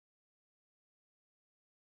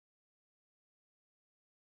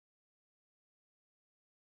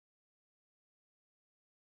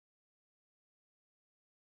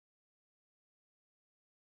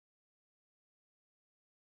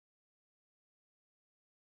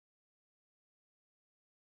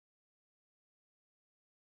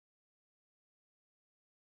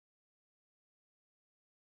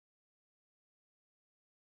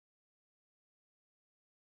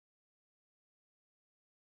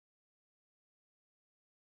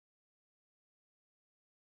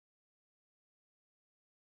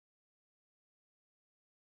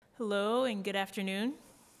Hello and good afternoon.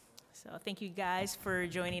 So thank you guys for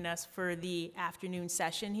joining us for the afternoon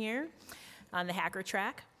session here on the Hacker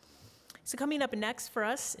Track. So coming up next for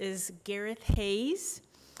us is Gareth Hayes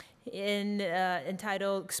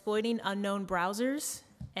entitled Exploiting Unknown Browsers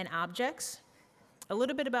and Objects. A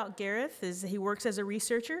little bit about Gareth is he works as a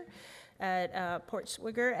researcher at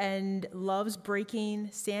Portswigger and loves breaking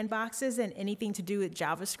sandboxes and anything to do with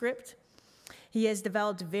JavaScript. He has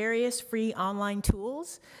developed various free online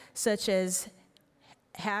tools, such as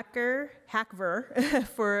Hackver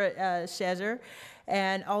for Shazzer,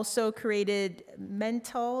 and also created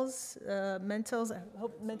Mental.js,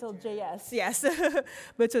 yes,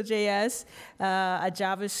 Mental.js, a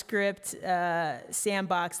JavaScript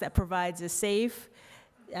sandbox that provides a safe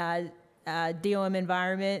DOM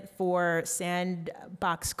environment for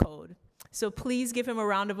sandbox code. So please give him a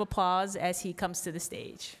round of applause as he comes to the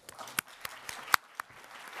stage.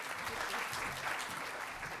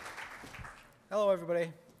 Hello,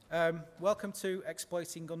 everybody. Welcome to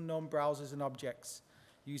Exploiting Unknown Browsers and Objects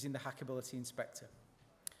using the Hackability Inspector.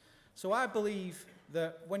 So I believe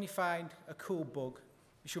that when you find a cool bug,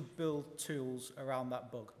 you should build tools around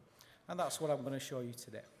that bug. And that's what I'm going to show you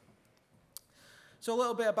today. So a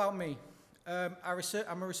little bit about me. I'm a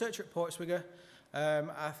researcher at Portswigger.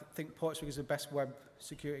 I think Portswigger is the best web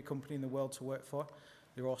security company in the world to work for.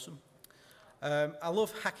 They're awesome. I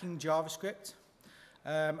love hacking JavaScript.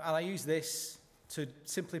 And I use this to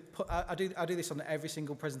simply put, I do this on every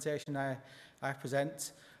single presentation I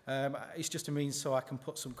present. It's just a means so I can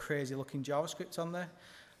put some crazy looking JavaScript on there.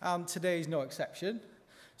 And today is no exception.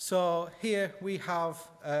 So here we have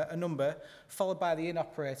a number followed by the in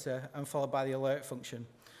operator and followed by the alert function.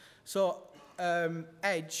 So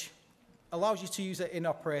Edge allows you to use the in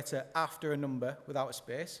operator after a number without a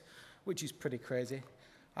space, which is pretty crazy.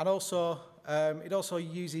 And also, it also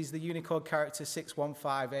uses the Unicode character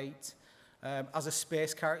 6158 as a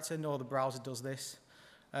space character. No other browser does this.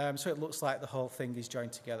 So it looks like the whole thing is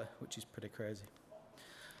joined together, which is pretty crazy.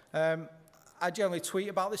 I generally tweet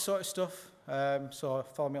about this sort of stuff, so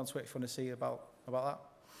follow me on Twitter if you want to see about that.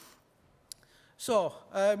 So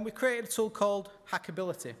we created a tool called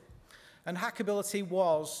Hackability. And Hackability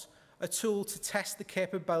was a tool to test the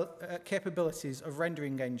capabilities of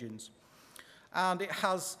rendering engines. And it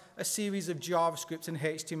has a series of JavaScript and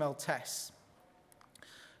HTML tests.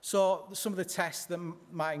 So some of the tests that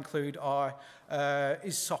might include are,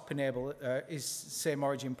 is SOP enabled, is same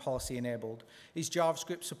origin policy enabled, is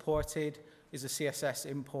JavaScript supported, is the CSS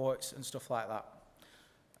imports and stuff like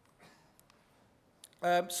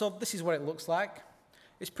that. So this is what it looks like.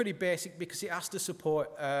 It's pretty basic because it has to support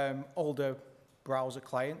older browser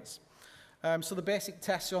clients. So the basic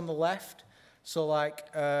tests are on the left. So like,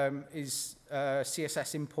 is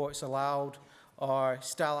CSS imports allowed, or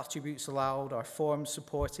style attributes allowed, or forms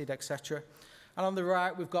supported, etc. And on the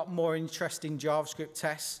right, we've got more interesting JavaScript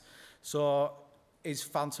tests. So is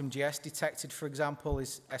Phantom.js detected, for example?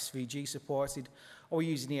 Is SVG supported? Or we're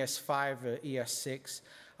using ES5 or ES6.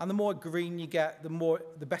 And the more green you get,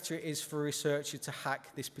 the better it is for a researcher to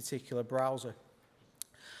hack this particular browser.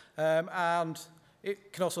 And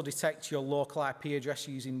it can also detect your local IP address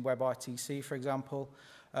using WebRTC, for example.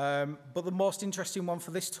 But the most interesting one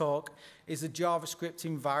for this talk is the JavaScript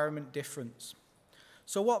environment difference.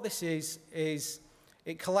 So what this is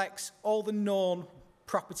it collects all the known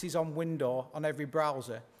properties on window on every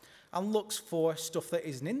browser and looks for stuff that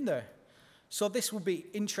isn't in there. So this will be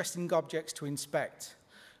interesting objects to inspect.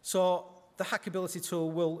 So the Hackability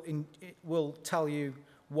tool will tell you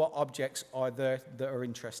what objects are there that are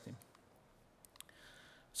interesting.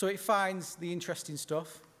 So it finds the interesting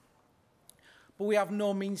stuff, but we have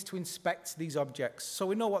no means to inspect these objects. So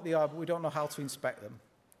we know what they are, but we don't know how to inspect them.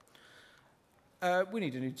 We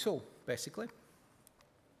need a new tool, basically.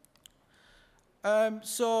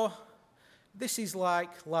 So this is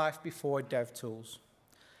like life before dev tools.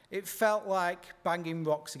 It felt like banging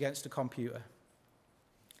rocks against a computer.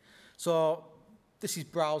 So this is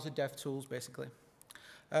browser dev tools, basically.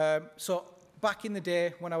 So back in the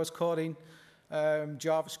day when I was coding,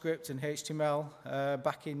 JavaScript and HTML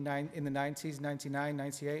back in the 90s, 99,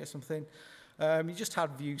 98 or something. You just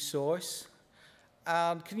had view source.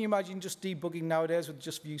 And can you imagine just debugging nowadays with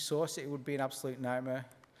just view source? It would be an absolute nightmare.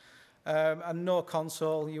 And no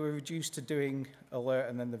console, you were reduced to doing alert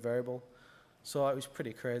and then the variable. So it was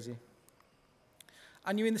pretty crazy.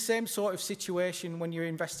 And you're in the same sort of situation when you're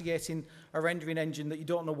investigating a rendering engine that you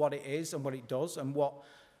don't know what it is and what it does and what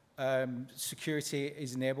security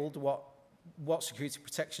is enabled, what security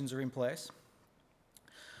protections are in place.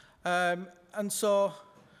 And so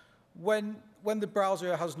when the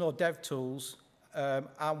browser has no dev tools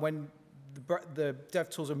and when the dev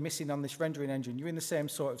tools are missing on this rendering engine, you're in the same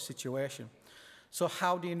sort of situation. So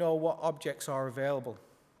how do you know what objects are available?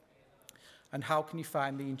 And how can you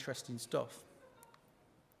find the interesting stuff?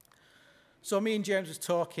 So me and James was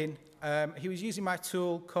talking. He was using my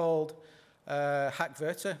tool called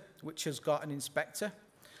Hackability, which has got an inspector.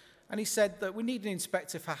 And he said that we need an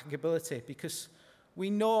inspector for Hackability because we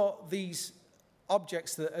know these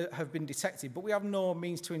objects that have been detected, but we have no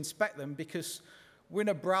means to inspect them because we're in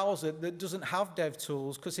a browser that doesn't have dev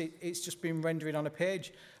tools because it's just been rendering on a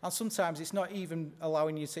page. And sometimes it's not even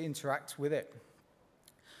allowing you to interact with it.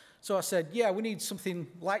 So I said, yeah, we need something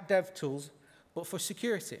like dev tools, but for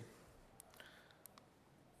security.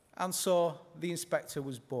 And so the inspector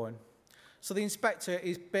was born. So the inspector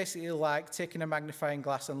is basically like taking a magnifying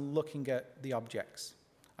glass and looking at the objects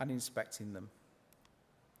and inspecting them.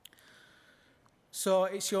 So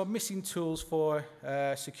it's your missing tools for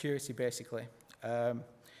security, basically.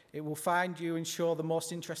 It will find you and show the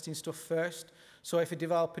most interesting stuff first. So if a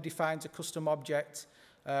developer defines a custom object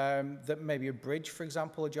that may be a bridge, for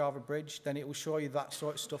example, a Java bridge, then it will show you that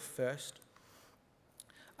sort of stuff first.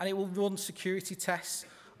 And it will run security tests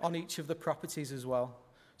on each of the properties as well.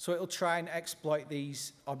 So it'll try and exploit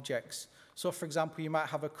these objects. So for example, you might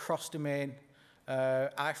have a cross-domain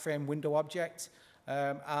iframe window object,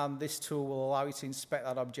 and this tool will allow you to inspect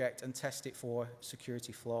that object and test it for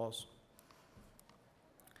security flaws.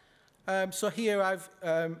 So here I've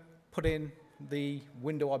put in the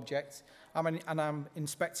window object, and I'm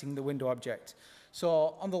inspecting the window object.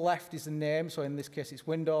 So on the left is the name, so in this case it's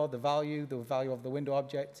window, the value of the window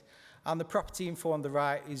object, and the property info on the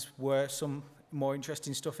right is where some more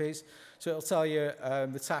interesting stuff is. So it'll tell you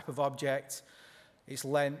the type of object, its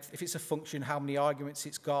length, if it's a function, how many arguments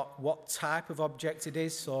it's got, what type of object it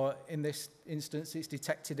is. So in this instance, it's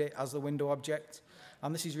detected it as the window object.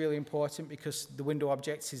 And this is really important because the window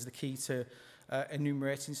object is the key to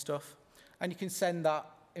enumerating stuff. And you can send that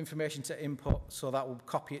information to input, so that will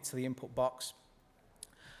copy it to the input box.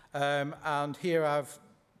 And here I've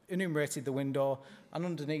enumerated the window, and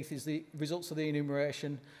underneath is the results of the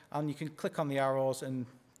enumeration, and you can click on the arrows and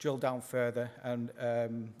drill down further and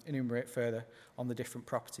enumerate further on the different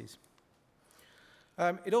properties.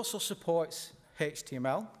 It also supports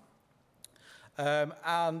HTML,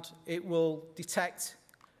 and it will detect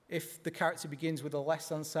if the character begins with a less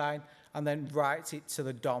than sign and then write it to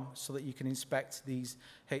the DOM so that you can inspect these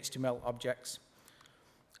HTML objects.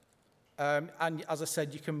 And as I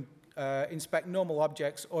said, you can inspect normal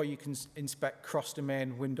objects, or you can inspect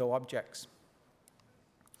cross-domain window objects.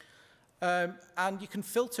 And you can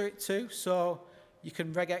filter it too, so you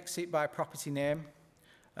can regex it by property name.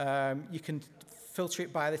 You can filter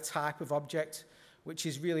it by the type of object, which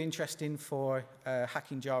is really interesting for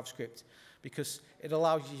hacking JavaScript, because it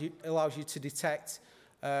allows you to detect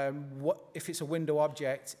if it's a window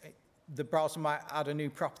object. The browser might add a new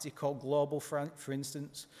property called global, for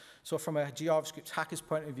instance. So from a JavaScript hacker's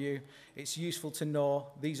point of view, it's useful to know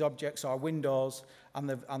these objects are windows and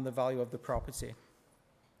the value of the property.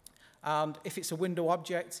 And if it's a window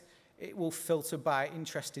object, it will filter by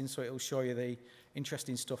interesting, so it will show you the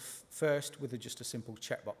interesting stuff first with just a simple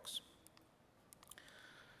checkbox.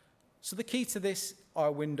 So the key to this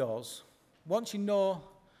are windows. Once you know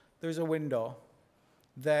there's a window,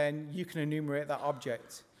 then you can enumerate that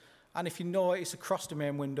object. And if you know it's a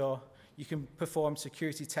cross-domain window, you can perform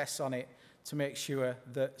security tests on it to make sure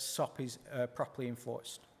that SOP is properly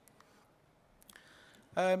enforced.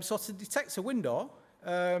 So to detect a window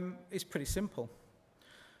is pretty simple.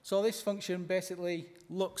 So this function basically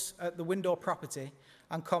looks at the window property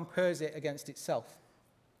and compares it against itself.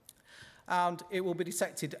 And it will be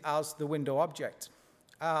detected as the window object.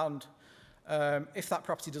 And if that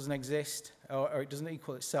property doesn't exist or it doesn't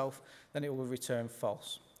equal itself, then it will return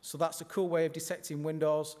false. So that's a cool way of detecting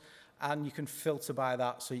windows, and you can filter by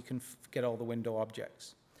that so you can get all the window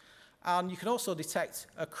objects. And you can also detect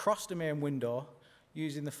a cross-domain window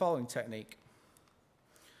using the following technique.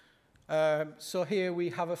 So here we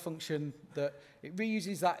have a function that it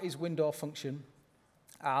reuses that isWindow function,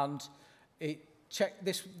 and the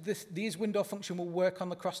isWindow function will work on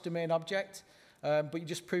the cross-domain object, but you're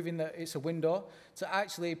just proving that it's a window. To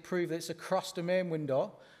actually prove that it's a cross-domain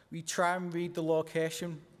window, we try and read the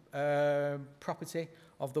location property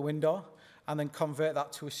of the window and then convert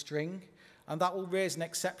that to a string, and that will raise an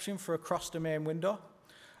exception for a cross-domain window.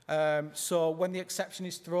 So when the exception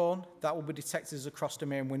is thrown, that will be detected as a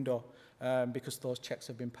cross-domain window because those checks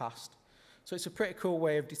have been passed. So it's a pretty cool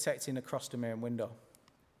way of detecting a cross-domain window.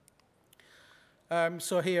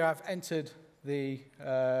 So here I've entered the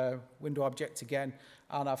window object again,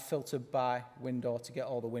 and I've filtered by window to get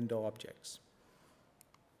all the window objects.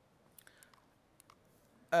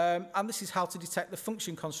 And this is how to detect the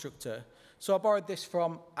function constructor. So I borrowed this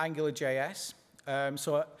from AngularJS.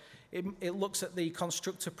 So it looks at the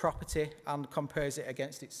constructor property and compares it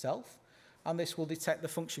against itself. And this will detect the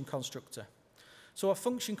function constructor. So a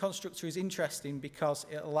function constructor is interesting because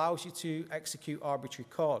it allows you to execute arbitrary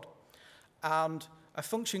code. And a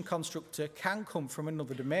function constructor can come from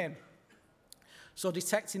another domain. So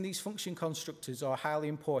detecting these function constructors are highly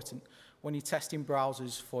important when you're testing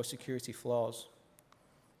browsers for security flaws.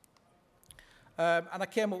 And I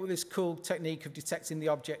came up with this cool technique of detecting the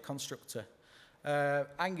object constructor.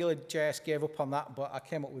 AngularJS gave up on that, but I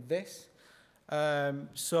came up with this.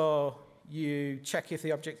 So you check if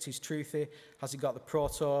the object is truthy, has it got the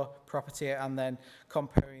proto property, and then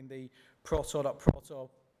comparing the proto.proto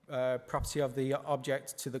property of the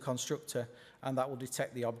object to the constructor, and that will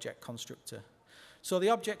detect the object constructor. So the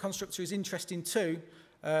object constructor is interesting too,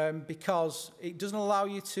 because it doesn't allow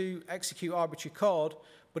you to execute arbitrary code,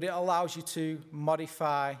 but it allows you to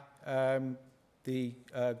modify the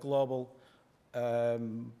global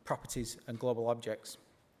properties and global objects.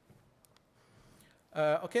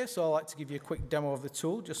 Okay, so I'd like to give you a quick demo of the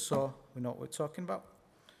tool, just so we know what we're talking about.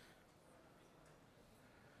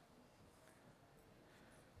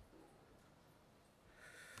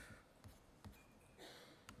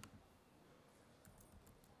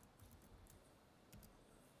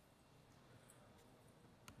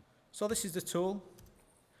 So this is the tool.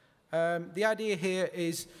 The idea here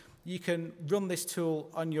is you can run this tool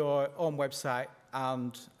on your own website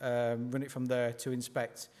and run it from there to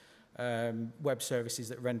inspect web services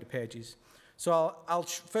that render pages. So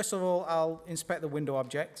first of all, I'll inspect the window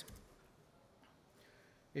object,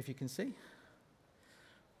 if you can see.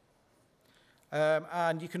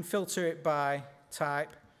 And you can filter it by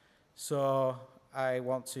type. So I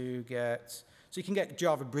want to get, so you can get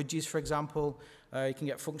Java bridges, for example. You can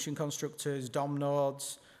get function constructors, DOM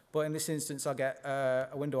nodes. But in this instance, I'll get a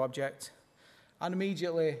window object. And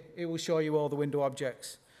immediately, it will show you all the window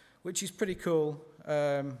objects, which is pretty cool.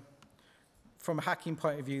 From a hacking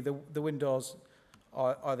point of view, the windows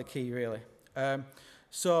are the key, really.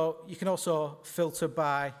 So you can also filter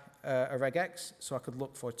by a regex. So I could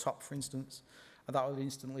look for top, for instance, and that will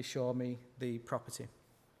instantly show me the property.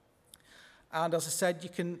 And as I said, you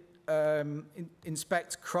can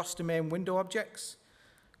inspect cross-domain window objects.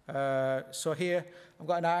 So here, I've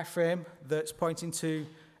got an iframe that's pointing to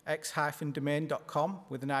x-domain.com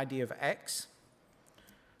with an ID of x.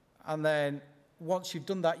 And then once you've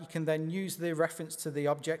done that, you can then use the reference to the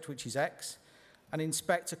object, which is x, and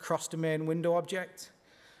inspect a cross-domain window object.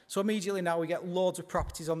 So immediately now we get loads of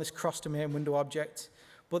properties on this cross-domain window object.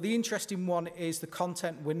 But the interesting one is the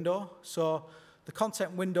content window. So the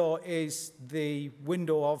content window is the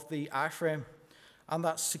window of the iframe, and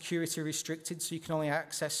that's security restricted, so you can only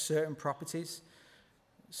access certain properties.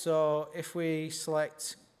 So if we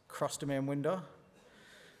select cross-domain window,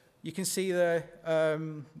 you can see the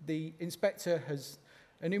inspector has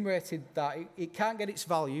enumerated that it can't get its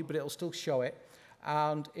value, but it'll still show it.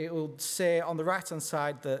 And it will say on the right-hand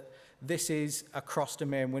side that this is a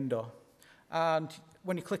cross-domain window. And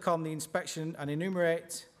when you click on the inspection and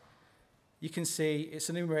enumerate, you can see it's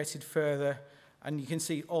enumerated further, and you can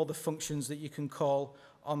see all the functions that you can call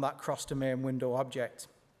on that cross-domain window object.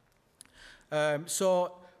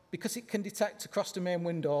 So because it can detect a cross-domain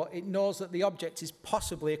window, it knows that the object is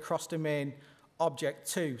possibly a cross-domain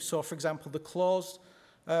object too. So for example, the close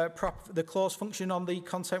function on the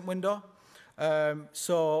content window,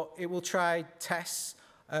 so it will try tests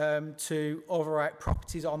to overwrite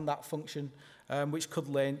properties on that function, which could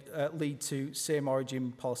lead to same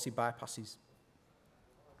origin policy bypasses.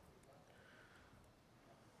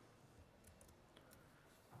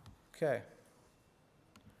 Okay.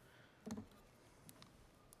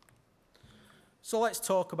 So let's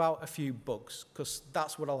talk about a few bugs, because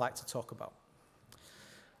that's what I like to talk about.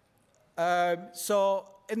 So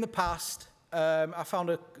in the past, I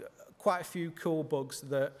found quite a few cool bugs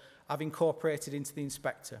that I've incorporated into the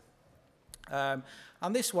inspector. And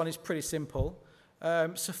this one is pretty simple.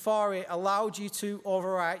 Safari allowed you to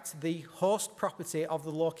overwrite the host property of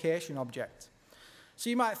the location object. So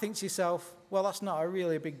you might think to yourself, well, that's not a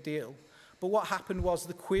really big deal. But what happened was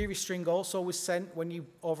the query string also was sent when you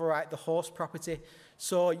overwrite the host property.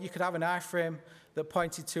 So you could have an iframe that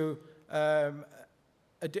pointed to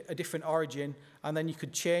a different origin, and then you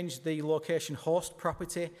could change the location host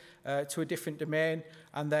property to a different domain,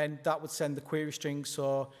 and then that would send the query string,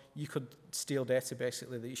 so you could steal data,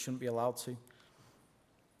 basically, that you shouldn't be allowed to.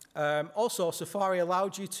 Also, Safari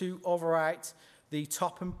allowed you to overwrite the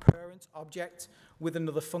top and parent object with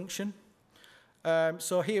another function.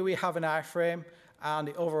 So here we have an iframe, and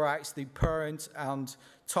it overwrites the parent and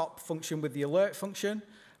top function with the alert function.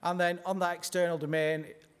 And then on that external domain,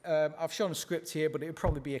 I've shown a script here, but it would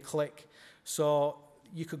probably be a click. So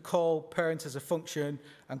you could call parent as a function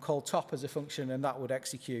and call top as a function, and that would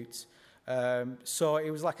execute. So it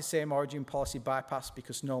was like a same origin policy bypass,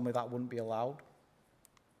 because normally that wouldn't be allowed.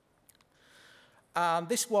 And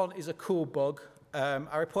this one is a cool bug.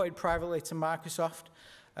 I reported privately to Microsoft.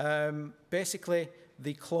 Basically,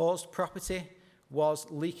 the closed property was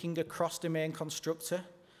leaking a cross-domain constructor,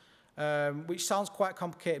 which sounds quite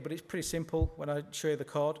complicated, but it's pretty simple when I show you the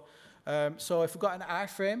code. So if we've got an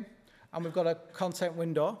iframe and we've got a content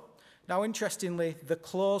window, now interestingly, the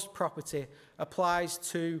closed property applies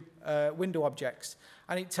to window objects,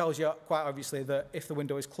 and it tells you quite obviously that if the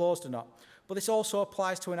window is closed or not. But this also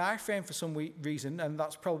applies to an iframe for some reason, and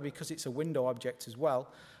that's probably because it's a window object as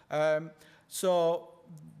well. So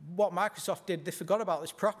what Microsoft did, they forgot about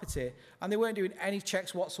this property, and they weren't doing any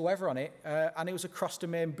checks whatsoever on it, and it was a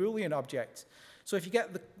cross-domain Boolean object. So if you get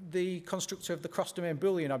the constructor of the cross-domain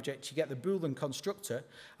Boolean object, you get the Boolean constructor,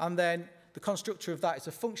 and then the constructor of that is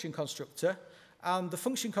a function constructor, and the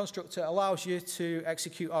function constructor allows you to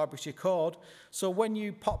execute arbitrary code. So when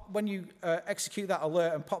you execute that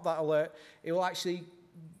alert and pop that alert, it will actually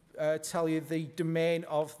tell you the domain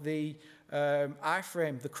of the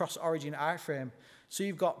iframe, the cross-origin iframe. So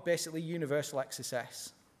you've got basically universal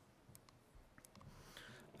XSS.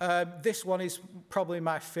 This one is probably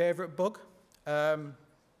my favorite bug.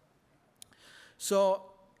 So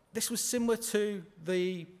this was similar to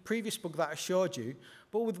the previous bug that I showed you,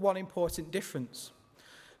 but with one important difference.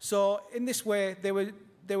 So in this way, they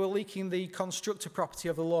were leaking the constructor property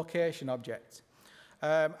of the location object.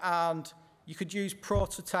 And you could use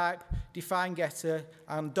prototype, define getter,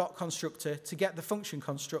 and dot constructor to get the function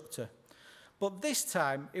constructor. But this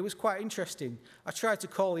time, it was quite interesting. I tried to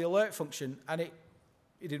call the alert function, and it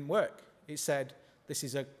didn't work. It said, this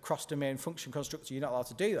is a cross-domain function constructor, you're not allowed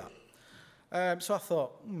to do that. So I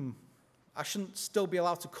thought, I shouldn't still be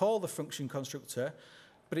allowed to call the function constructor,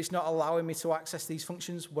 but it's not allowing me to access these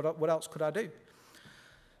functions. What else could I do?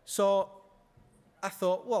 So I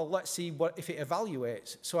thought, well, let's see if it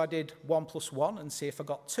evaluates. So I did 1 + 1 and see if I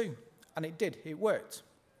got 2. And it did, it worked.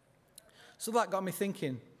 So that got me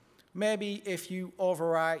thinking, maybe if you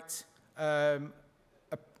overwrite a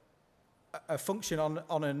function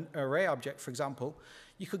on an array object, for example,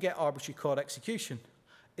 you could get arbitrary code execution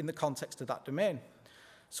in the context of that domain.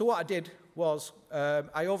 So what I did was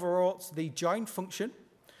I overwrote the join function.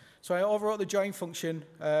 So I overwrote the join function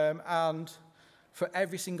and for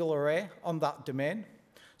every single array on that domain.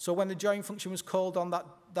 So when the join function was called on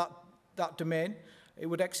that domain, it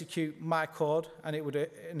would execute my code, and it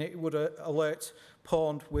would alert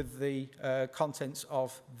pawned with the contents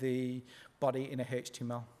of the body in a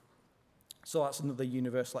HTML. So that's another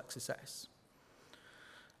universal XSS.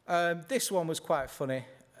 This one was quite funny.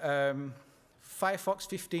 Firefox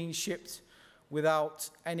 15 shipped without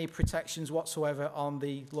any protections whatsoever on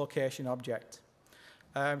the location object.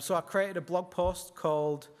 So I created a blog post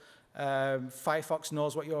called Firefox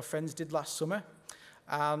Knows What Your Friends Did Last Summer.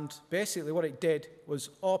 And basically what it did was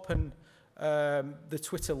open the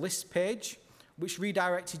Twitter list page, which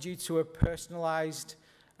redirected you to a personalized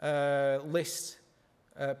list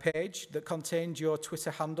page that contained your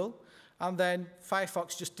Twitter handle. And then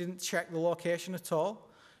Firefox just didn't check the location at all.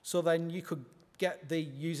 So then you could get the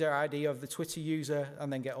user ID of the Twitter user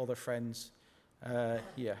and then get all their friends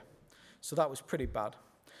here. So that was pretty bad.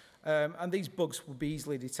 And these bugs would be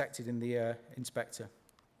easily detected in the inspector.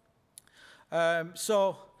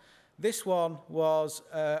 So this one was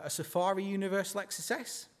a Safari universal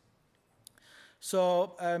XSS.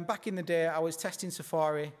 So back in the day, I was testing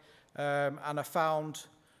Safari, and I found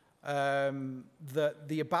that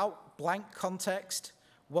the about blank context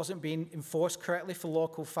wasn't being enforced correctly for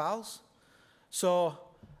local files. So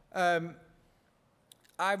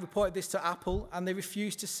I reported this to Apple, and they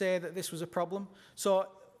refused to say that this was a problem. So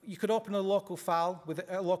you could open a local file with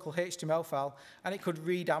a local HTML file, and it could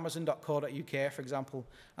read amazon.co.uk, for example,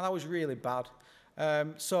 and that was really bad.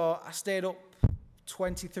 So I stayed up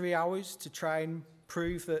 23 hours to try and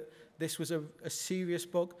prove that this was a serious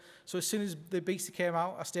bug. So as soon as the beta came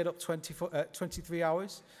out, I stayed up 23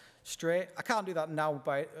 hours straight. I can't do that now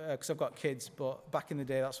because I've got kids, but back in the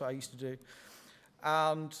day, that's what I used to do.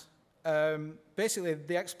 And basically,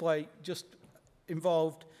 the exploit just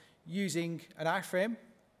involved using an iframe,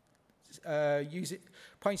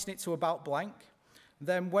 pointing it to about blank.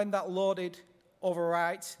 Then when that loaded,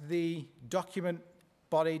 overwrite the document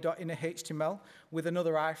body.innerHTML with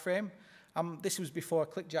another iframe. This was before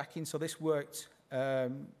clickjacking, so this worked.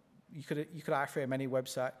 You could iframe any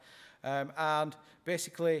website. And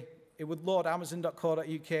basically, it would load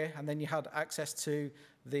amazon.co.uk, and then you had access to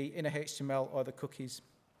the inner HTML or the cookies.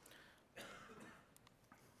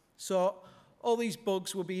 So all these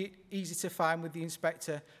bugs will be easy to find with the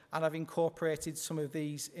inspector, and I've incorporated some of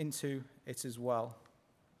these into it as well.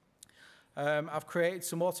 I've created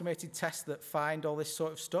some automated tests that find all this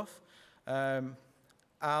sort of stuff.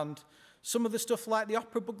 And some of the stuff like the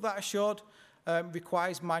opera bug that I showed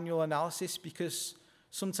requires manual analysis, because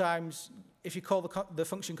sometimes if you call the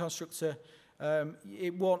function constructor,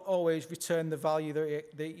 it won't always return the value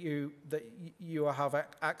that you have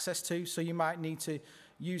access to. So you might need to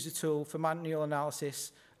use a tool for manual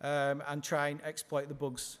analysis and try and exploit the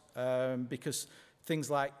bugs, because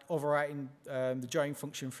things like overwriting the join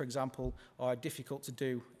function, for example, are difficult to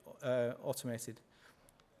do automated.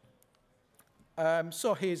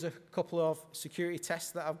 So here's a couple of security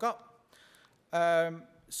tests that I've got.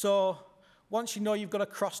 So once you know you've got a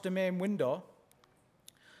cross-domain window,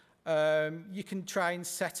 you can try and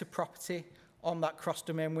set a property on that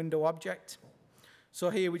cross-domain window object. So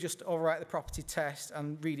here we just overwrite the property test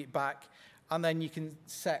and read it back, and then you can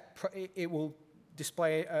set, it will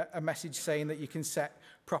display a message saying that you can set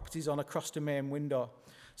properties on a cross-domain window.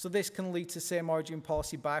 So this can lead to same origin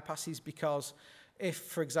policy bypasses, because if,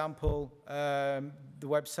 for example, the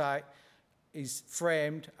website is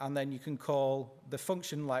framed, and then you can call the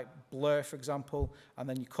function like blur, for example, and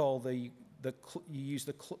then you call you use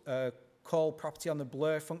the call property on the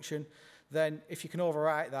blur function, then if you can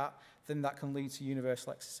overwrite that, then that can lead to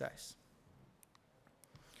universal XSS.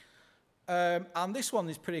 And this one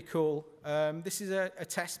is pretty cool. This is a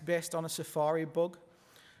test based on a Safari bug.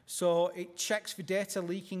 So it checks for data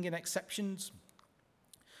leaking and exceptions.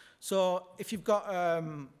 So if you've got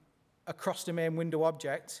a cross-domain window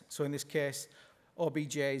object, so in this case,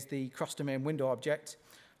 OBJ is the cross-domain window object,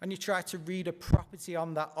 and you try to read a property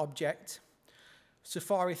on that object,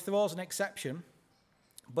 Safari throws an exception,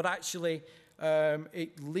 but actually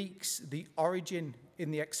it leaks the origin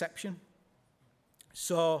in the exception.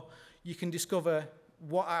 So you can discover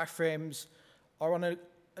what iframes are on a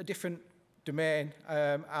different domain,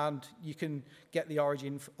 and you can get the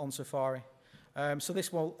origin on Safari. So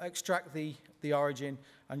this will extract the origin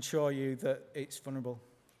and show you that it's vulnerable.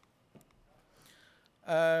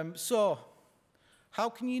 So how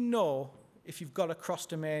can you know if you've got a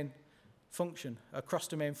cross-domain function, a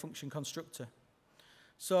cross-domain function constructor?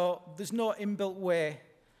 So there's no inbuilt way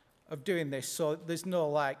of doing this. So there's no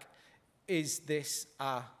like, is this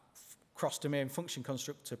a cross-domain function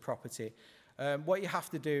constructor property? What you have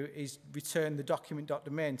to do is return the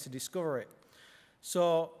document.domain to discover it.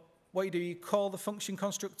 So what you do, you call the function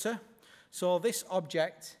constructor. So this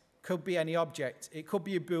object could be any object. It could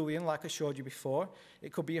be a Boolean, like I showed you before.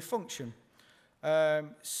 It could be a function.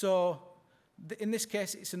 In this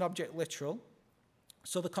case, it's an object literal.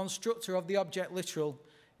 So the constructor of the object literal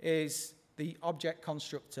is the object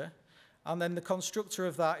constructor. And then the constructor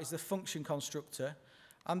of that is the function constructor.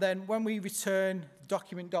 And then when we return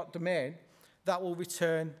document.domain, that will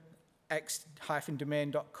return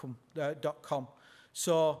x-domain.com.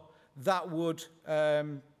 So that would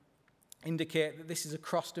indicate that this is a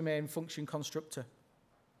cross-domain function constructor.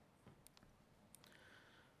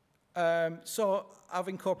 So I've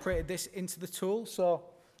incorporated this into the tool. So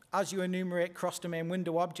as you enumerate cross-domain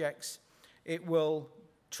window objects, it will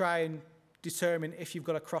try and determine if you've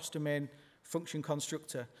got a cross-domain function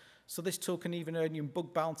constructor. So this tool can even earn you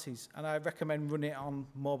bug bounties, and I recommend running it on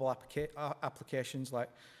mobile applications like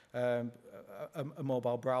a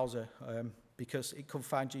mobile browser, because it can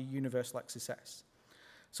find you universal XSS.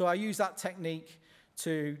 So I use that technique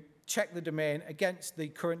to check the domain against the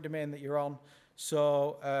current domain that you're on.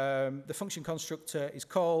 So the function constructor is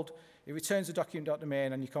called, it returns the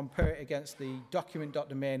document.domain, and you compare it against the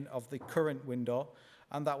document.domain of the current window,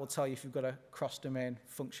 and that will tell you if you've got a cross-domain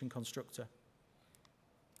function constructor.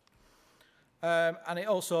 And it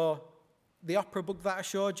also, the opera bug that I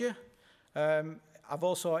showed you, I've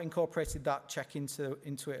also incorporated that check into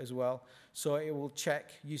it as well. So it will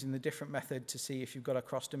check using the different method to see if you've got a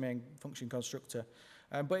cross-domain function constructor.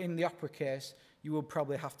 But in the opera case, you will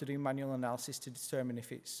probably have to do manual analysis to determine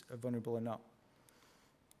if it's vulnerable or not.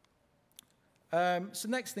 So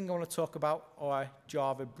next thing I want to talk about are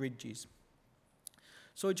Java bridges.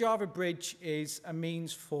 So a Java bridge is a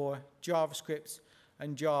means for JavaScript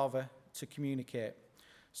and Java to communicate.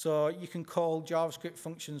 So you can call JavaScript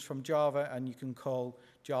functions from Java, and you can call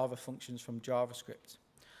Java functions from JavaScript.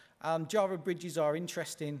 And Java bridges are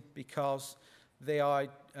interesting because they are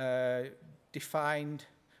defined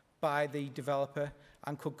by the developer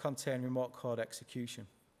and could contain remote code execution.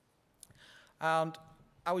 And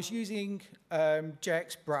I was using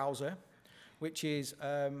JX Browser, which is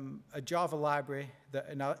a Java library that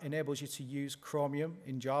enables you to use Chromium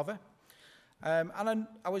in Java. And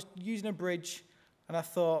I was using a bridge, and I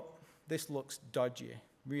thought, this looks dodgy,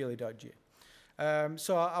 really dodgy.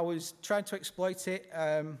 So I was trying to exploit it,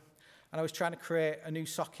 and I was trying to create a new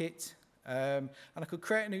socket. And I could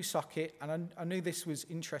create a new socket, and I knew this was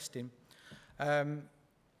interesting.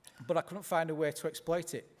 But I couldn't find a way to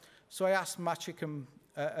exploit it. So I asked Patrick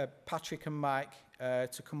and Mike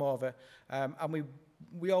to come over, and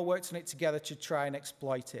we all worked on it together to try and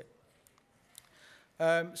exploit it.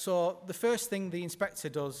 So the first thing the inspector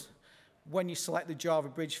does when you select the Java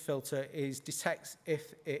bridge filter is detects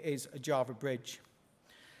if it is a Java bridge.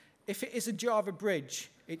 If it is a Java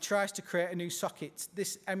bridge, it tries to create a new socket.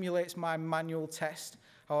 This emulates my manual test,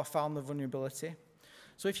 how I found the vulnerability.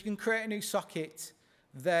 So if you can create a new socket,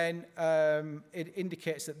 then it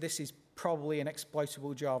indicates that this is probably an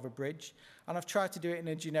exploitable Java bridge. And I've tried to do it in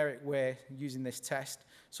a generic way using this test,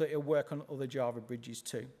 so it'll work on other Java bridges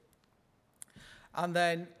too. And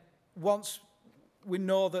then once we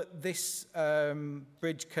know that this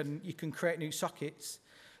bridge you can create new sockets,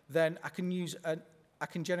 then I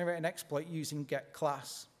can generate an exploit using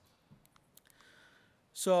getClass.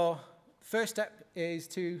 So first step is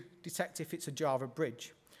to detect if it's a Java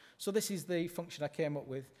bridge. So this is the function I came up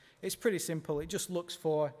with. It's pretty simple. It just looks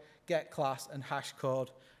for getClass and hash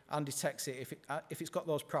code and detects it. If it's got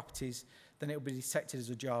those properties, then it will be detected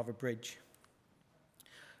as a Java bridge.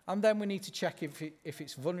 And then we need to check if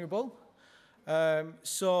it's vulnerable.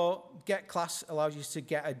 So getClass allows you to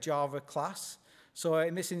get a Java class. So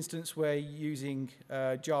in this instance, we're using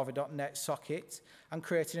java.net socket and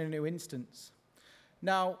creating a new instance.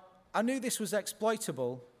 Now, I knew this was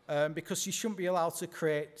exploitable because you shouldn't be allowed to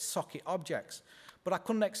create socket objects. But I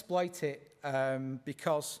couldn't exploit it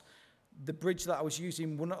because the bridge that I was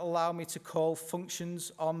using wouldn't allow me to call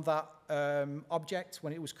functions on that object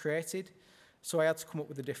when it was created. So I had to come up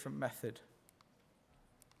with a different method.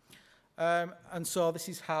 And so this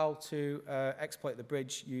is how to exploit the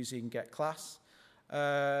bridge using getClass.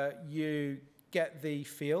 You get the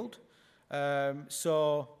field.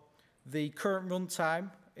 So the current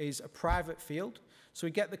runtime is a private field. So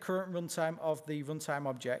we get the current runtime of the runtime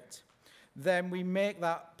object. Then we make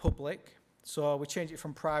that public. So we change it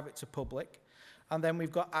from private to public. And then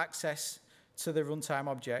we've got access to the runtime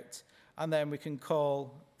object. And then we can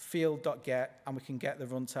call field.get, and we can get the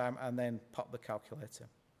runtime and then pop the calculator.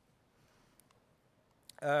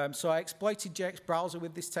 So I exploited JX Browser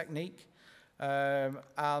with this technique.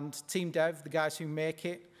 And Team Dev, the guys who make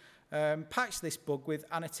it, patched this bug with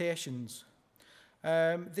annotations.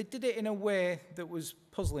 They did it in a way that was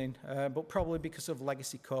puzzling, but probably because of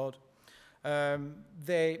legacy code.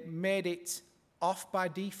 They made it off by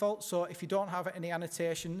default, so if you don't have any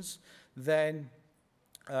annotations, then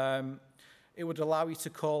it would allow you to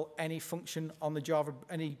call any function on the Java,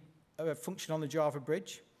 function on the Java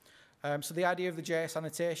bridge. So the idea of the JS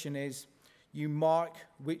annotation is you mark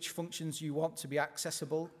which functions you want to be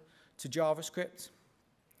accessible to JavaScript.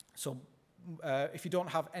 So if you don't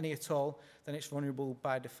have any at all, then it's vulnerable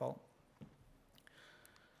by default.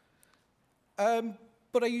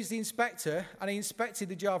 But I used the inspector, and I inspected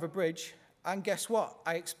the Java bridge, and guess what?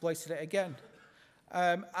 I exploited it again.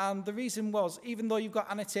 And the reason was, even though you've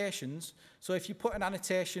got annotations, so if you put an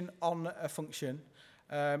annotation on a function,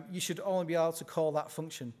 you should only be able to call that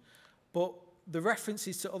function. But the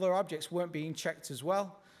references to other objects weren't being checked as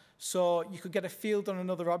well. So you could get a field on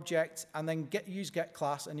another object and then use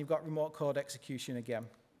getClass, and you've got remote code execution again.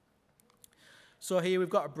 So here we've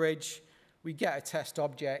got a bridge. We get a test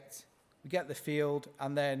object. We get the field,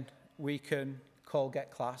 and then we can call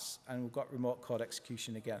getClass, and we've got remote code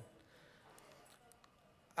execution again.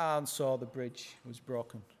 And so the bridge was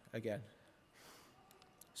broken again.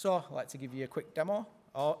 So I'd like to give you a quick demo.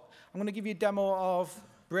 I'm going to give you a demo of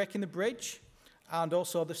breaking the bridge and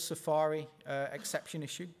also the Safari exception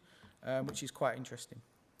issue, which is quite interesting.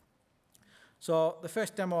 So the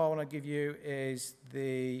first demo I want to give you is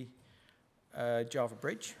the Java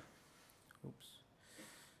bridge. Oops.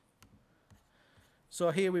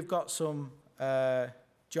 So here we've got some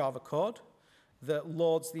Java code that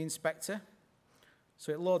loads the inspector.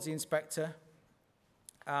 So it loads the inspector,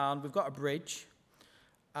 and we've got a bridge,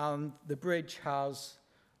 and the bridge has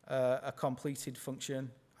a completed function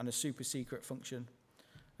and a super secret function.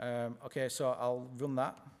 Okay, so I'll run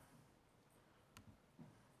that.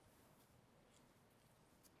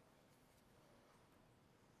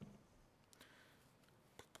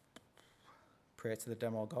 Pray to the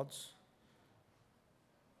demo gods.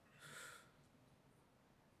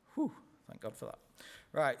 Whew, thank God for that.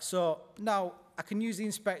 Right, so now I can use the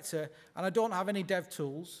inspector, and I don't have any dev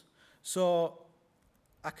tools, so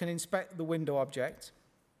I can inspect the window object.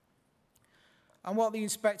 And what the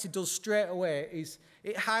inspector does straight away is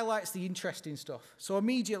it highlights the interesting stuff. So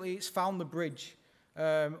immediately it's found the bridge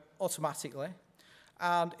automatically,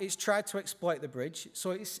 and it's tried to exploit the bridge.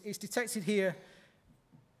 So it's detected here,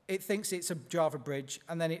 it thinks it's a Java bridge,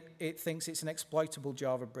 and then it thinks it's an exploitable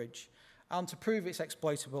Java bridge. And to prove it's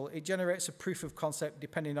exploitable, it generates a proof of concept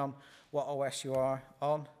depending on what OS you are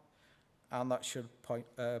on, and that should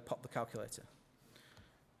pop the calculator.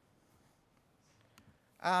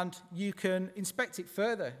 And you can inspect it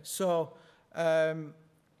further. So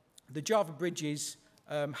the Java bridges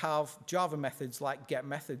have Java methods like get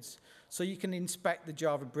methods. So you can inspect the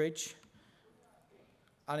Java bridge,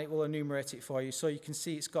 and it will enumerate it for you. So you can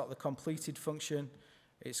see it's got the completed function,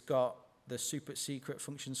 it's got the super secret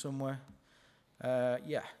function somewhere.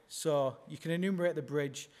 Yeah, so you can enumerate the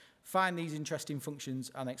bridge, find these interesting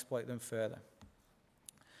functions, and exploit them further.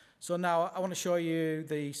 So now I want to show you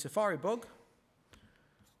the Safari bug.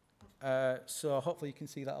 So hopefully you can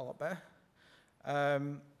see that a lot better.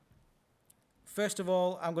 First of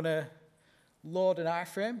all, I'm going to load an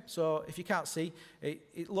iframe. So if you can't see,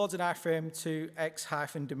 it loads an iframe to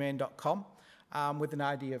x-domain.com with an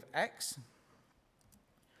ID of x.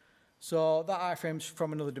 So that iframe's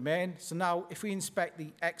from another domain. So now if we inspect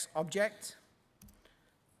the x object,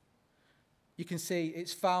 you can see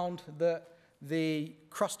it's found that the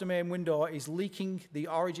cross-domain window is leaking the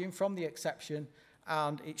origin from the exception,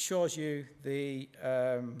 and it shows you the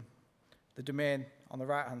domain on the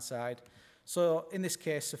right-hand side. So in this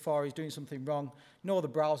case, Safari is doing something wrong. No, the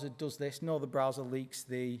browser does this. No, the browser leaks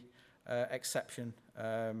the exception,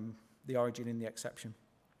 the origin in the exception.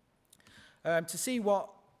 To see what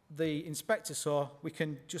the inspector saw, we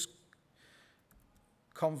can just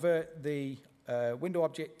convert the window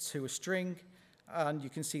object to a string, and you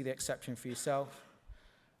can see the exception for yourself.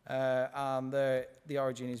 And the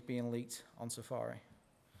origin is being leaked on Safari.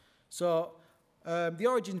 So the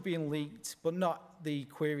origin is being leaked, but not the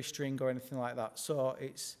query string or anything like that. So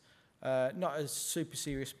it's not a super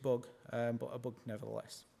serious bug, but a bug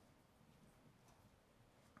nevertheless.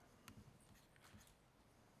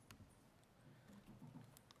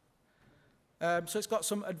 So it's got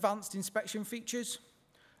some advanced inspection features.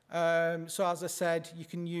 So as I said, you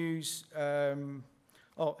can use, in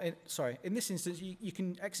this instance, you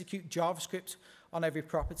can execute JavaScript on every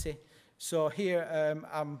property. So here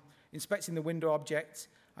I'm inspecting the window object.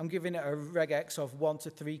 I'm giving it a regex of 1 to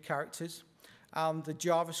 3 characters. And the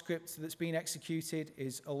JavaScript that's being executed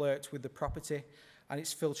is alert with the property, and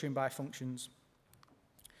it's filtering by functions.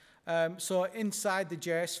 So inside the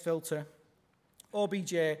JS filter,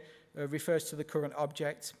 obj refers to the current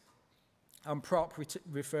object, and prop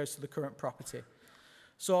refers to the current property.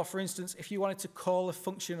 So for instance, if you wanted to call a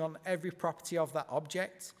function on every property of that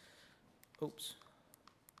object,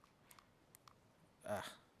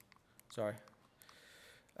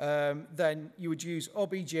 then you would use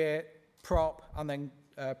obj prop and then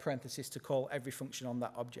parenthesis to call every function on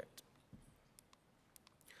that object.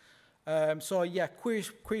 So yeah,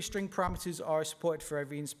 query string parameters are supported for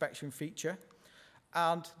every inspection feature.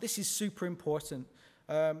 And this is super important.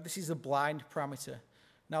 This is a blind parameter.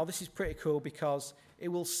 Now this is pretty cool because it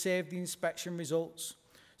will save the inspection results.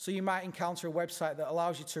 So you might encounter a website that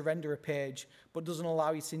allows you to render a page but doesn't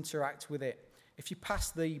allow you to interact with it. If you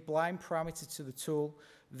pass the blind parameter to the tool,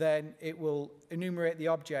 then it will enumerate the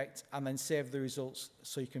object and then save the results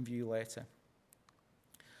so you can view later.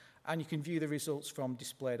 And you can view the results from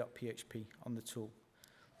display.php on the tool.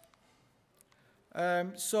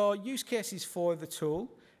 So use cases for the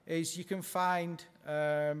tool is you can find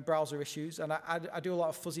browser issues, and I do a lot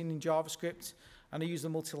of fuzzing in JavaScript, and I use the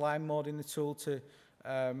multi-line mode in the tool to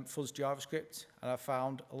fuzz JavaScript, and I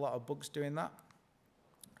found a lot of bugs doing that.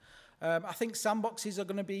 I think sandboxes are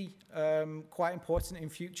going to be quite important in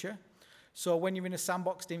future. So when you're in a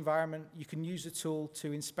sandboxed environment, you can use the tool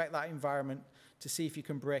to inspect that environment to see if you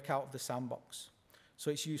can break out of the sandbox.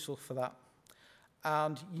 So it's useful for that.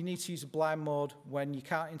 And you need to use a blind mode when you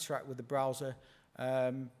can't interact with the browser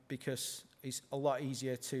because it's a lot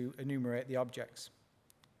easier to enumerate the objects.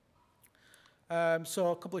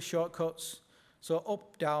 So a couple of shortcuts. So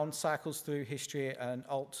up, down cycles through history, and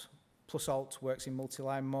Alt plus Alt works in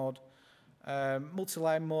multi-line mode.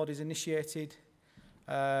 Multi-line mode is initiated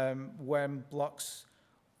when blocks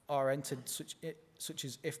are entered, such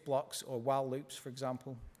as if blocks or while loops, for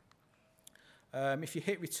example. If you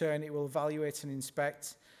hit return, it will evaluate and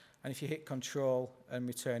inspect, and if you hit control and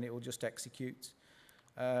return, it will just execute.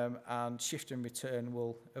 And shift and return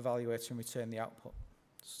will evaluate and return the output.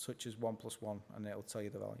 such as 1 + 1, and it'll tell you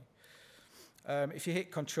the value. If you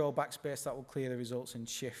hit Control Backspace, that will clear the results, and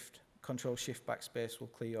Control Shift Backspace will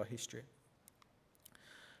clear your history.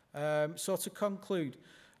 So to conclude,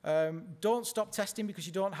 don't stop testing because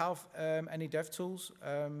you don't have any dev tools,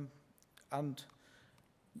 and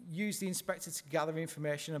use the inspector to gather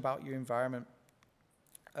information about your environment.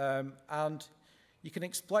 And you can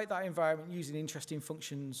exploit that environment using interesting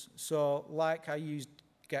functions. So like I used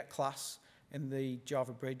getClass in the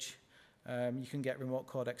Java bridge, you can get remote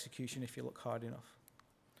code execution if you look hard enough.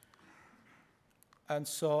 And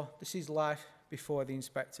so this is life before the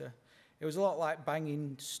inspector. It was a lot like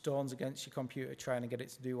banging stones against your computer trying to get it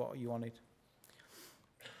to do what you wanted.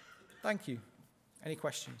 Thank you. Any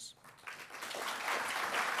questions?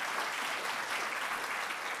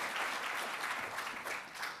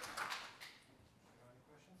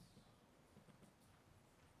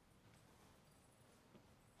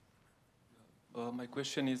 My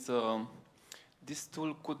question is, this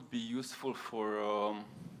tool could be useful for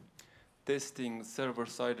testing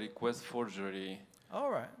server-side request forgery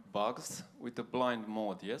bugs with a blind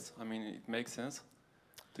mode, yes? I mean, it makes sense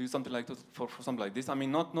to use something like this for something like this. I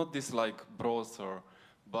mean, not this like browser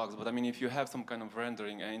bugs, but I mean, if you have some kind of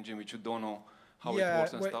rendering engine which you don't know how it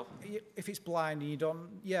works and stuff. If it's blind and you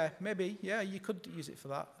don't, maybe, you could use it for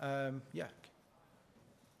that. Yeah.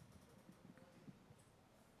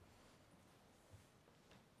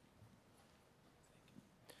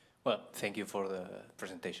 Well, thank you for the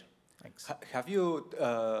presentation. Thanks. Have you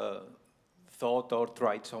thought or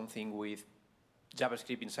tried something with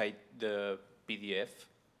JavaScript inside the PDF?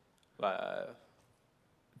 The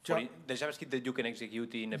JavaScript that you can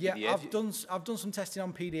execute in a PDF? Yeah, I've done some testing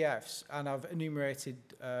on PDFs, and I've enumerated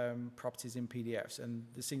properties in PDFs, and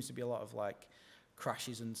there seems to be a lot of like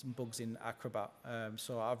crashes and some bugs in Acrobat.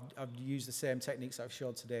 So I've used the same techniques I've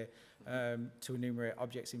showed today to enumerate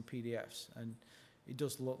objects in PDFs, and it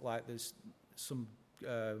does look like there's some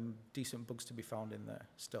decent bugs to be found in there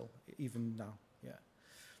still, even now. Yeah.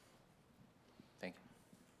 Thank you.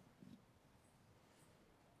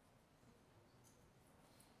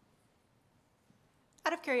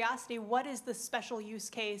 Out of curiosity, what is the special use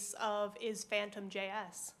case of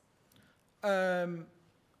is_phantom_JS?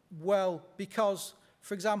 Well, because,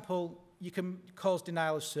 for example, you can cause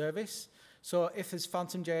denial of service. So if this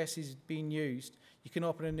phantom.js is being used, you can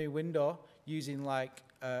open a new window using like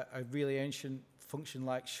a really ancient function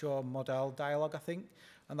like show model dialog, I think,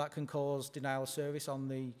 and that can cause denial of service on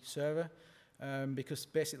the server because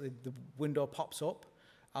basically the window pops up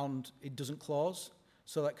and it doesn't close,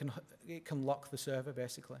 so that it can lock the server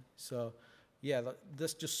basically. So yeah,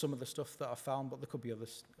 that's just some of the stuff that I found, but there could be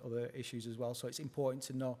other issues as well. So it's important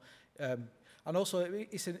to know. And also,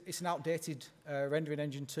 it's an outdated rendering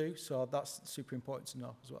engine too, so that's super important to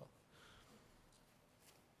know as well.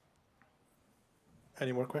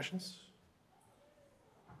 Any more questions?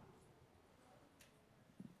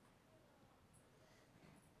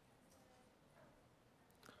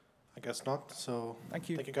 I guess not, so thank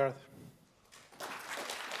you. Thank you, Gareth.